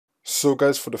So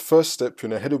guys, for the first step, you're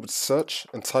going to head over to search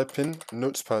and type in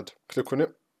Notepad. Click on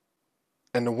it.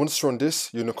 And then once you're on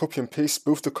this, you're going to copy and paste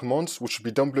both the commands, which will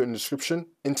be down below in the description,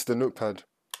 into the Notepad.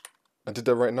 I did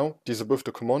that right now. These are both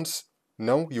the commands.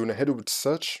 Now you're going to head over to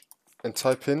search and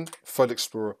type in File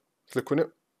Explorer. Click on it.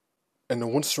 And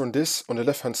then once you're on this, on the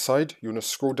left hand side, you're going to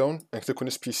scroll down and click on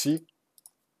this PC.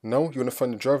 Now you're going to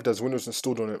find the drive that has Windows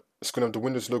installed on it. It's going to have the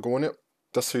Windows logo on it.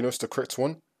 That's how you know it's the correct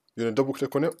one. You're going to double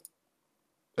click on it.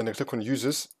 And then click on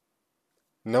Users.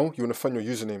 Now you want to find your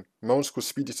username. My one's called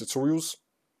Speedy Tutorials.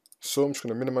 So I'm just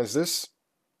going to minimize this.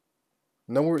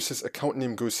 Now where it says account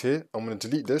name goes here, I'm going to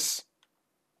delete this.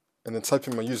 And then type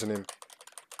in my username.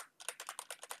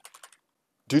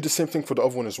 Do the same thing for the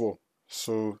other one as well.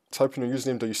 So type in your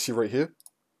username that you see right here.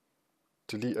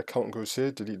 Delete account goes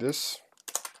here, delete this.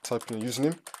 Type in your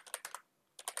username.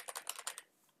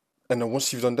 And then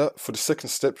once you've done that, for the second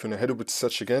step, you're going to head over to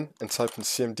search again and type in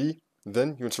CMD.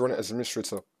 Then you want to run it as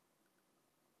administrator.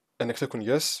 And then click on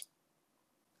yes.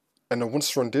 And then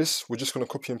once you're on this, we're just going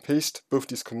to copy and paste both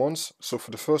these commands. So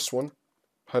for the first one,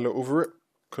 highlight over it,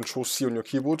 Control C on your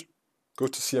keyboard, go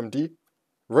to CMD,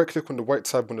 right click on the white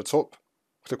tab on the top,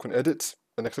 click on edit,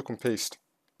 and then click on paste,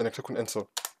 and then click on enter.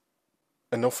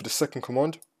 And now for the second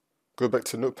command, go back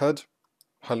to Notepad,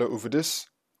 highlight over this,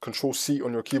 Control C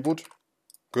on your keyboard,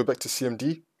 go back to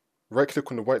CMD, right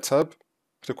click on the white tab,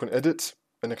 click on edit,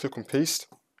 and then click on paste,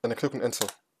 and then click on enter.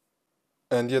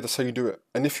 And yeah, that's how you do it.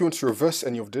 And if you want to reverse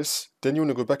any of this, then you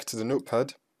want to go back to the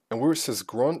Notepad, and where it says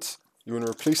grant, you want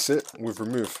to replace it with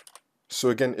remove. So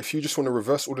again, if you just want to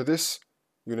reverse all of this,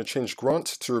 you're going to change grant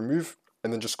to remove,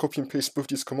 and then just copy and paste both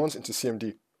these commands into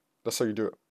CMD. That's how you do it.